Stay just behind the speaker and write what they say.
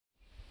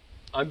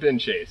I'm Ben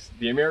Chase,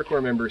 the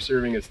Americorps member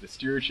serving as the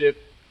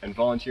Stewardship and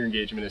Volunteer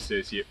Engagement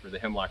Associate for the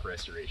Hemlock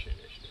Restoration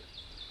Initiative.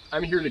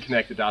 I'm here to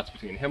connect the dots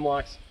between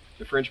hemlocks,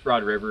 the French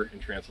Broad River,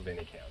 and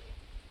Transylvania County.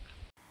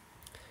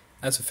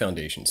 As a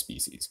foundation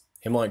species,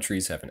 hemlock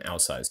trees have an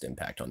outsized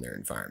impact on their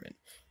environment,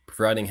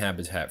 providing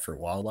habitat for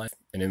wildlife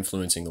and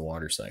influencing the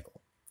water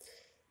cycle.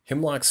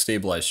 Hemlocks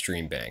stabilize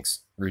stream banks,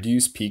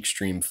 reduce peak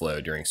stream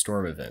flow during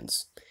storm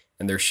events,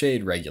 and their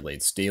shade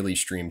regulates daily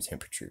stream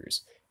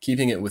temperatures,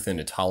 keeping it within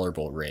a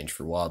tolerable range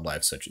for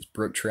wildlife such as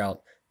brook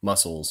trout,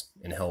 mussels,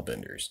 and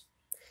hellbenders.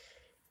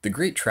 The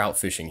great trout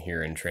fishing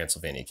here in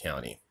Transylvania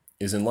County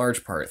is in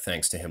large part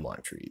thanks to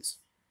hemlock trees.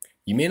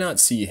 You may not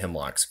see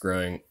hemlocks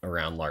growing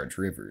around large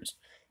rivers,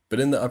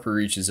 but in the upper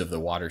reaches of the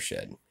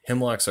watershed,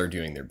 hemlocks are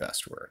doing their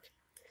best work.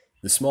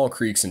 The small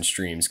creeks and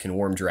streams can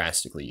warm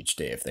drastically each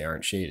day if they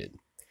aren't shaded.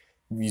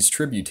 These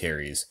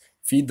tributaries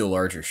feed the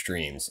larger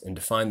streams and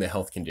define the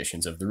health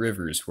conditions of the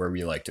rivers where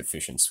we like to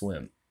fish and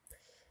swim.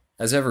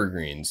 As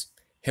evergreens,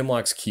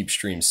 hemlocks keep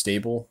streams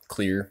stable,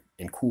 clear,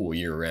 and cool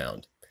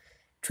year-round.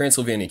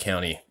 Transylvania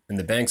County and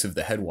the banks of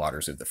the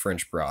headwaters of the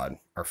French Broad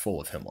are full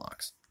of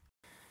hemlocks.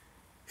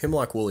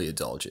 Hemlock Wooly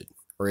Adelgid,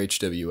 or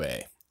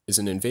HWA, is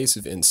an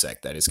invasive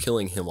insect that is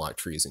killing hemlock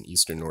trees in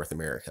eastern North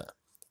America,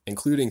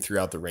 including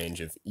throughout the range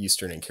of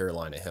eastern and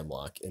Carolina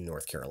hemlock in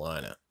North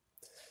Carolina.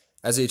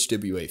 As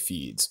HWA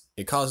feeds,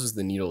 it causes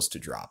the needles to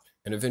drop,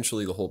 and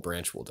eventually the whole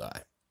branch will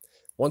die.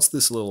 Once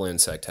this little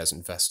insect has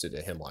infested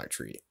a hemlock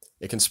tree,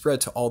 it can spread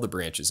to all the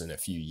branches in a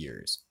few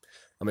years.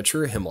 A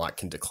mature hemlock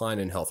can decline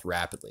in health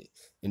rapidly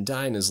and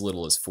die in as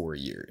little as 4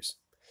 years.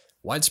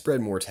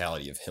 Widespread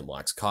mortality of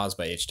hemlocks caused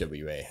by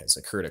HWA has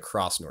occurred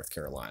across North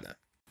Carolina.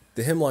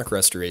 The Hemlock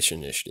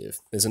Restoration Initiative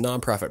is a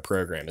nonprofit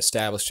program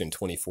established in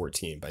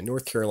 2014 by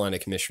North Carolina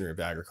Commissioner of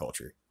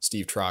Agriculture,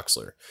 Steve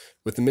Troxler,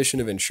 with the mission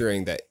of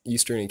ensuring that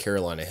eastern and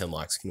Carolina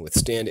hemlocks can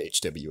withstand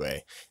HWA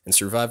and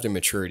survive to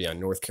maturity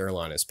on North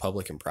Carolina's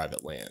public and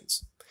private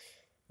lands.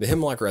 The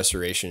Hemlock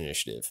Restoration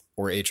Initiative,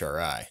 or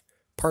HRI,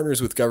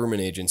 partners with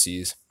government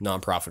agencies,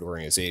 nonprofit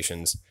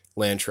organizations,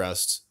 land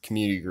trusts,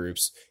 community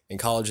groups, and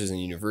colleges and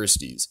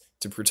universities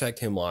to protect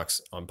hemlocks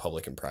on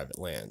public and private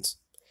lands.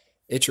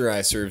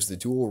 HRI serves the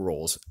dual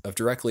roles of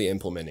directly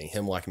implementing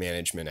hemlock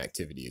management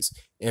activities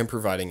and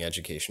providing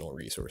educational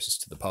resources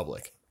to the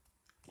public.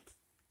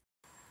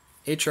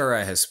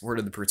 HRI has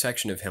supported the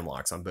protection of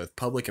hemlocks on both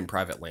public and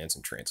private lands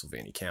in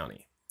Transylvania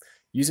County.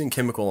 Using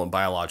chemical and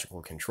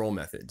biological control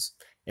methods,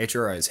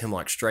 HRI's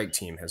Hemlock Strike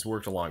Team has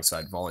worked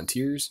alongside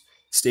volunteers,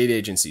 state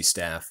agency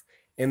staff,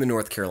 and the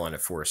North Carolina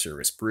Forest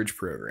Service Bridge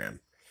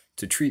Program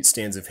to treat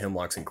stands of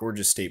hemlocks in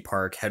Gorges State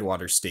Park,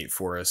 Headwaters State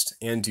Forest,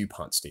 and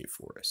DuPont State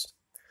Forest.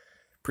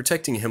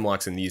 Protecting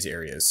hemlocks in these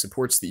areas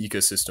supports the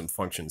ecosystem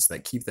functions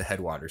that keep the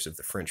headwaters of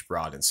the French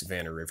Broad and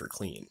Savannah River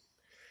clean.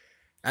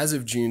 As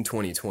of June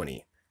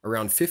 2020,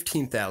 around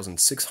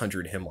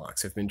 15,600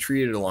 hemlocks have been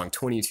treated along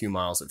 22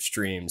 miles of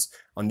streams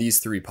on these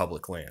 3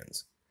 public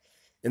lands.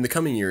 In the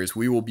coming years,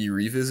 we will be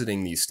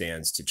revisiting these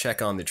stands to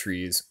check on the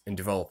trees and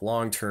develop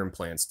long-term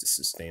plans to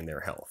sustain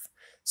their health,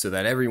 so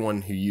that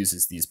everyone who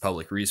uses these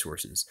public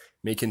resources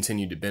may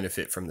continue to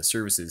benefit from the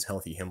services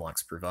healthy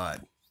hemlocks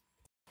provide.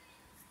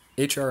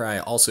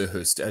 HRI also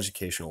hosts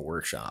educational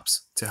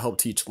workshops to help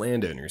teach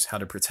landowners how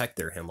to protect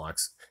their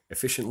hemlocks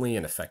efficiently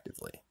and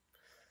effectively.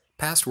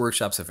 Past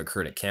workshops have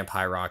occurred at Camp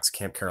High Rocks,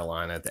 Camp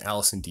Carolina, the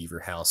Allison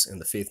Deaver House,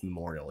 and the Faith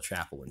Memorial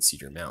Chapel in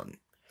Cedar Mountain.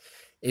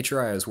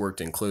 HRI has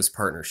worked in close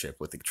partnership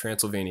with the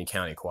Transylvania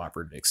County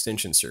Cooperative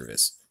Extension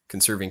Service,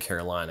 Conserving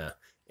Carolina,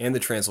 and the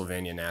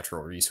Transylvania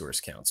Natural Resource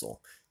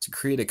Council to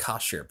create a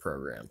cost-share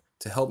program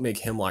to help make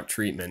hemlock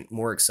treatment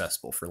more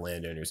accessible for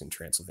landowners in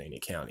Transylvania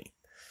County.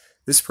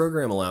 This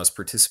program allows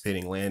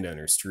participating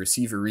landowners to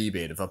receive a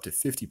rebate of up to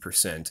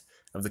 50%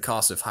 of the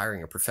cost of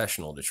hiring a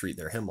professional to treat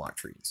their hemlock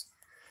trees.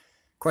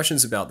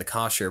 Questions about the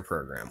cost-share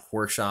program,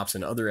 workshops,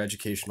 and other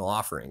educational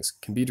offerings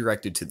can be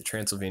directed to the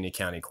Transylvania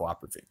County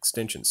Cooperative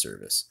Extension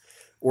Service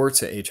or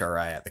to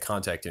HRI at the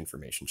contact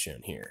information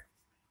shown here.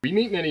 We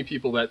meet many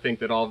people that think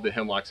that all of the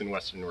hemlocks in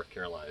western North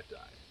Carolina have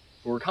died,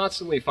 but we're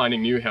constantly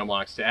finding new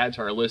hemlocks to add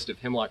to our list of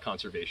hemlock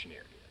conservation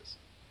areas.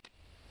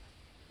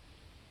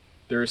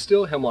 There are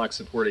still hemlocks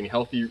supporting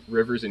healthy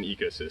rivers and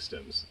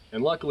ecosystems,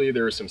 and luckily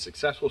there are some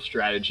successful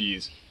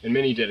strategies and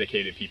many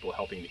dedicated people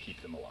helping to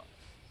keep them alive.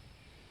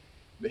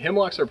 The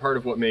hemlocks are part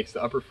of what makes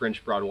the Upper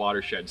French Broad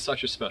watershed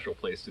such a special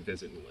place to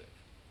visit and live.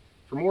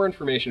 For more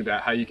information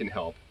about how you can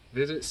help,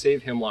 visit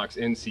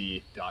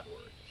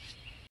savehemlocksnc.org.